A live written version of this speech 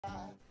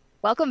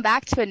Welcome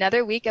back to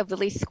another week of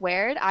Lily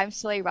Squared. I'm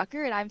Soleil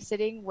and I'm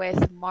sitting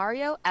with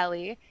Mario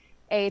Elie,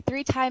 a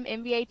three-time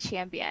NBA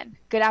champion.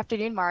 Good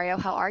afternoon, Mario.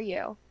 How are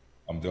you?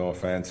 I'm doing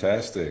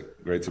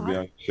fantastic. Great to be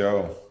Awesome. on the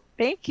show.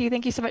 Thank you.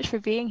 Thank you so much for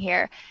being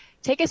here.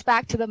 Take us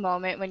back to the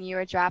moment when you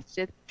were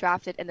drafted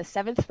in the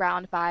seventh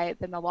round by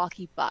the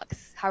Milwaukee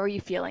Bucks. How are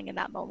you feeling in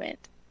that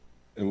moment?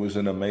 It was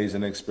an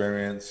amazing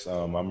experience.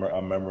 I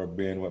remember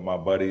being with my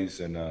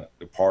buddies in the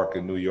park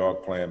in New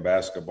York playing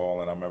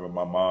basketball, and I remember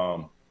my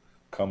mom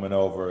coming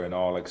over and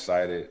all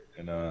excited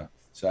and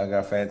said, "I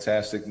got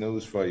fantastic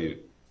news for you."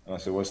 And I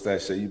said, "What's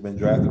that?" She said, "You've been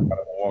drafted by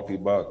the Milwaukee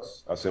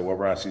Bucks." I said, "What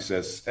round?" She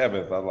said,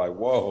 "Seventh." I was like,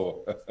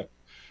 "Whoa!"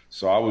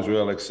 So I was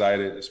real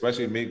excited,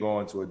 especially me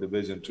going to a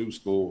Division II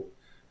school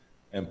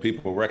and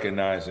people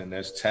recognizing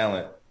there's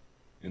talent.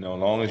 As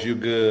long as you're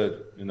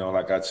good,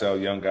 like I tell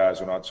young guys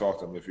when I talk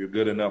to them, if you're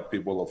good enough,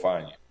 people will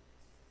find you.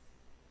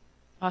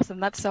 Awesome.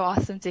 That's so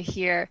awesome to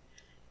hear.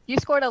 You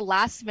scored a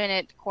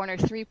last-minute corner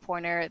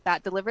three-pointer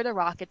that delivered the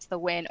Rockets the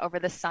win over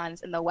the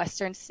Suns in the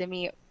Western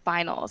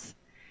semifinals.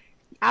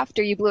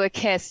 After you blew a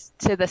kiss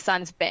to the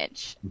Suns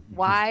bench.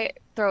 Why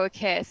throw a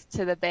kiss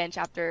to the bench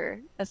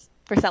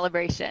for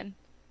celebration?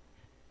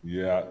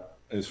 Yeah,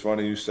 it's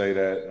funny you say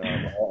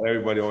that.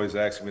 Everybody always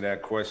asks me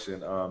that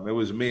question. It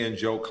was me and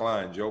Joe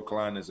Klein. Joe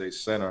Klein is a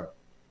center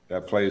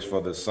that plays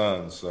for the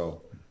Suns.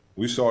 So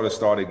we sort of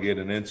started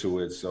getting into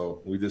it.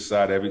 So we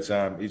decided every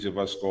time each of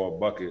us score a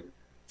bucket,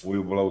 we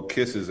blow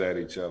kisses at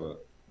each other.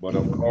 But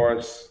of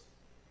course,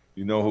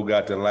 you know who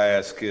got the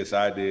last kiss?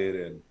 I did.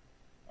 And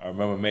I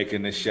remember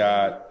making the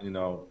shot,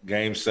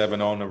 game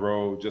 7 on the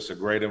road, just a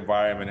great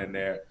environment in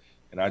there.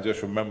 And I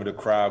just remember the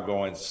crowd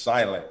going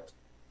silent.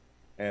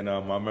 And I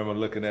remember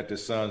looking at the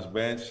Suns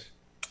bench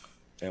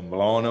and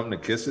blowing them the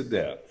kiss of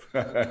death.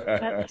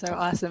 That's so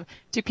awesome.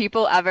 Do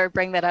people ever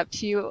bring that up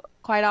to you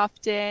quite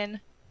often?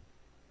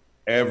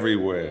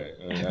 Everywhere,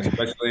 Ever?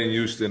 especially in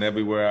Houston,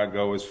 everywhere I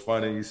go, it's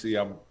funny. You see,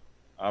 I'm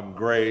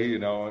gray,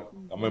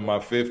 I'm in my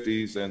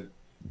 50s, and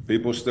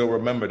people still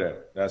remember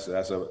that.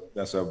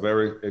 That's a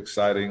very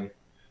exciting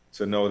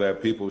to know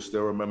that people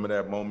still remember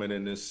that moment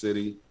in this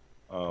city.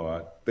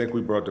 I think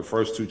we brought the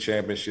first two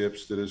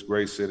championships to this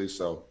great city,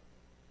 so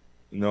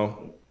you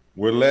know,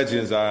 we're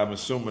legends, I'm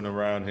assuming,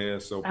 around here.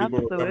 So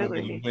people remember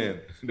when you Absolutely.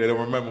 win. They don't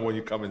remember when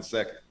you come in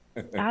second.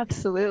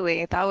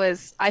 Absolutely.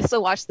 I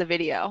still watched the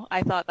video.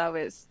 I thought that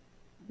was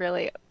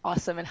really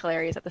awesome and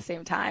hilarious at the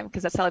same time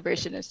because that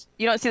celebration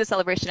you don't see the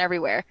celebration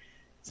everywhere.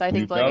 So I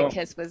think You blowing a know?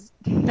 kiss was,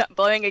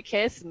 blowing a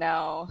kiss,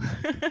 no.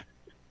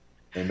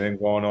 And then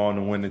going on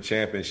to win the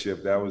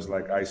championship, that was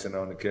like icing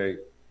on the cake.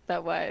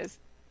 That was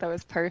that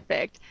was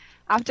perfect.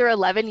 After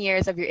 11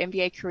 years of your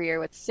NBA career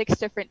with six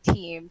different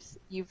teams,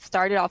 you've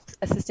started off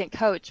assistant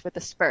coach with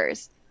the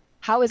Spurs.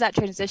 How was that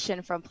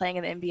transition from playing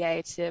in the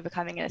NBA to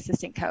becoming an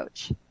assistant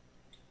coach?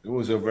 It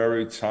was a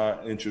very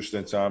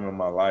interesting time in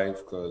my life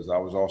because I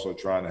was also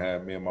trying to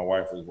have, me and my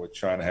wife were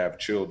trying to have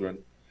children.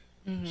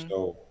 Hmm.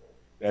 So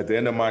at the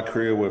end of my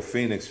career with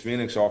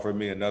Phoenix offered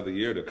me another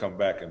year to come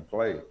back and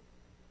play.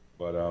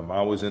 But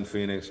I was in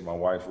Phoenix. My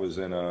wife was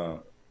in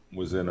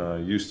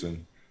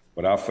Houston.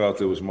 But I felt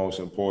it was most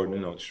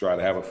important, to try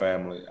to have a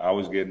family. I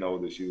was getting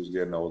older. She was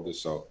getting older.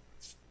 So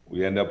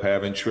we ended up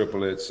having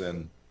triplets.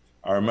 And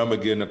I remember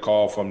getting a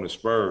call from the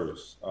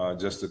Spurs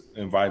just to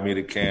invite me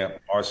to camp.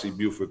 R.C.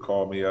 Buford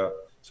called me up.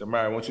 Said,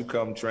 "Mario, why don't you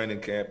come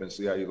training camp and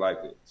see how you like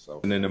it?" So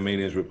and in the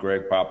meetings with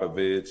Greg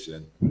Popovich,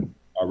 and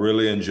I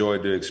really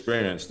enjoyed the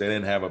experience. They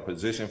didn't have a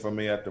position for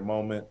me at the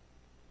moment,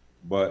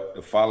 but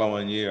the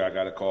following year, I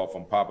got a call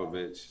from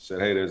Popovich. Said,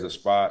 "Hey, there's a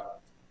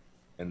spot,"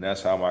 and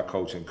that's how my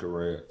coaching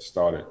career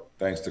started.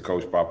 Thanks to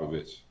Coach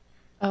Popovich.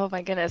 Oh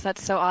my goodness,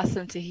 that's so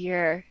awesome to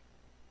hear.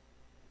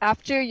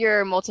 After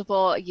your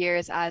multiple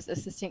years as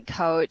assistant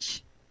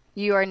coach,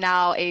 you are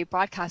now a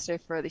broadcaster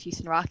for the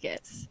Houston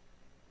Rockets.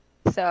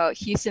 So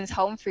Houston's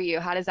home for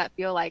you. How does that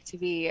feel like to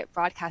be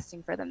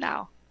broadcasting for them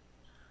now?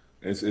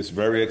 It's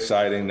very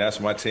exciting. That's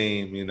my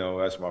team.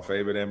 That's my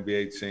favorite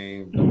NBA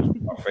team. Those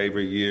are my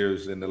favorite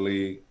years in the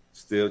league.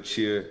 Still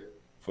cheer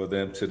for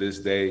them to this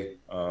day.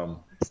 It's fun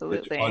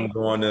Absolutely.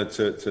 going to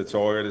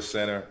Toyota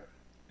Center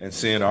and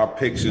seeing our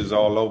pictures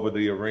all over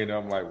the arena.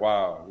 I'm like,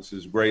 wow, this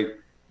is great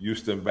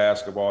Houston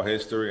basketball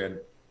history.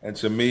 And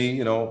to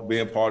me,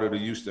 being part of the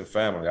Houston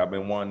family, I've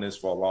been wanting this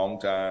for a long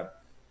time.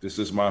 This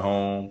is my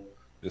home.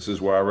 This is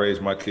where I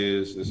raised my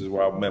kids. This is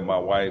where I met my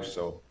wife.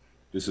 So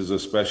this is a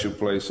special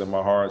place in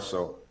my heart.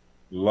 So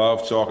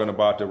love talking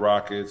about the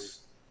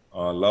Rockets.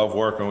 Love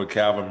working with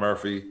Calvin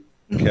Murphy,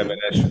 Kevin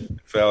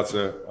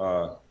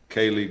Felter,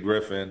 Kaylee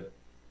Griffin,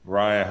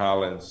 Ryan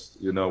Hollins.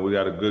 We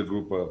got a good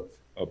group of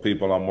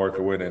people I'm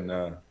working with, and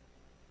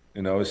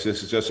it's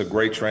just a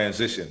great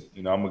transition.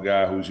 I'm a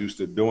guy who's used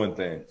to doing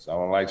things. I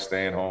don't like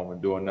staying home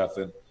and doing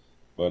nothing.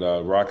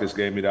 But Rockets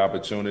gave me the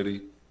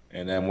opportunity,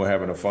 and then we're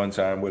having a fun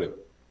time with it.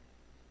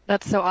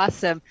 That's so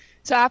awesome.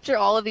 So after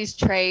all of these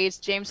trades,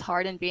 James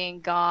Harden being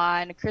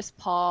gone, Chris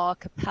Paul,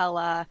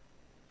 Capella,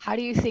 how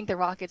do you think the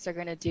Rockets are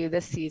going to do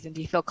this season?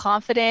 Do you feel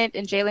confident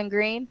in Jalen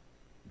Green?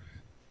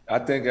 I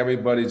think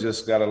everybody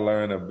just got to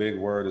learn a big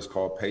word. It's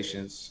called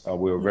patience.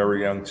 We're a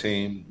very young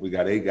team. We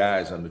got 8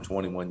 guys under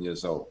 21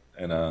 years old.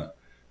 And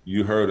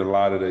you heard a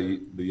lot of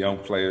the young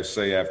players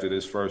say after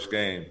this first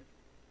game,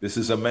 this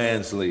is a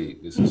man's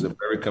league. This is a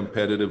very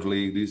competitive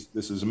league.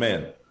 This is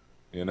men.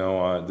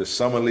 The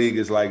summer league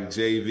is like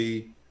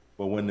JV,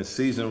 but when the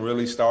season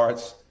really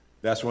starts,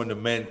 that's when the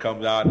men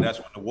come out and that's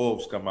when the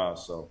wolves come out.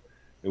 So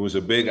it was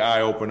a big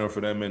eye opener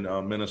for them in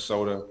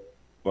Minnesota.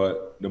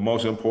 But the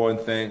most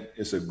important thing,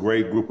 it's a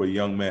great group of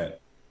young men.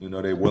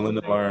 They're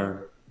willing to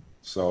learn.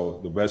 So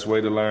the best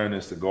way to learn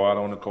is to go out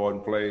on the court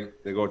and play.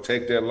 They're going to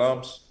take their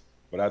lumps,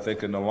 but I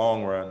think in the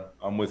long run,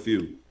 I'm with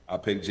you. I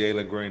picked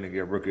Jalen Green to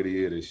get Rookie of the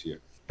Year this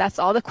year. That's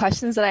all the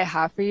questions that I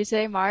have for you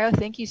today, Mario.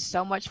 Thank you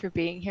so much for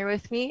being here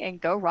with me,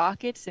 and go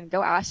Rockets and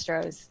go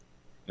Astros.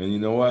 And you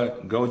know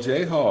what? Go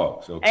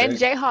Jayhawks. Okay? And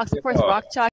Jayhawks, of course, Rock Chalk.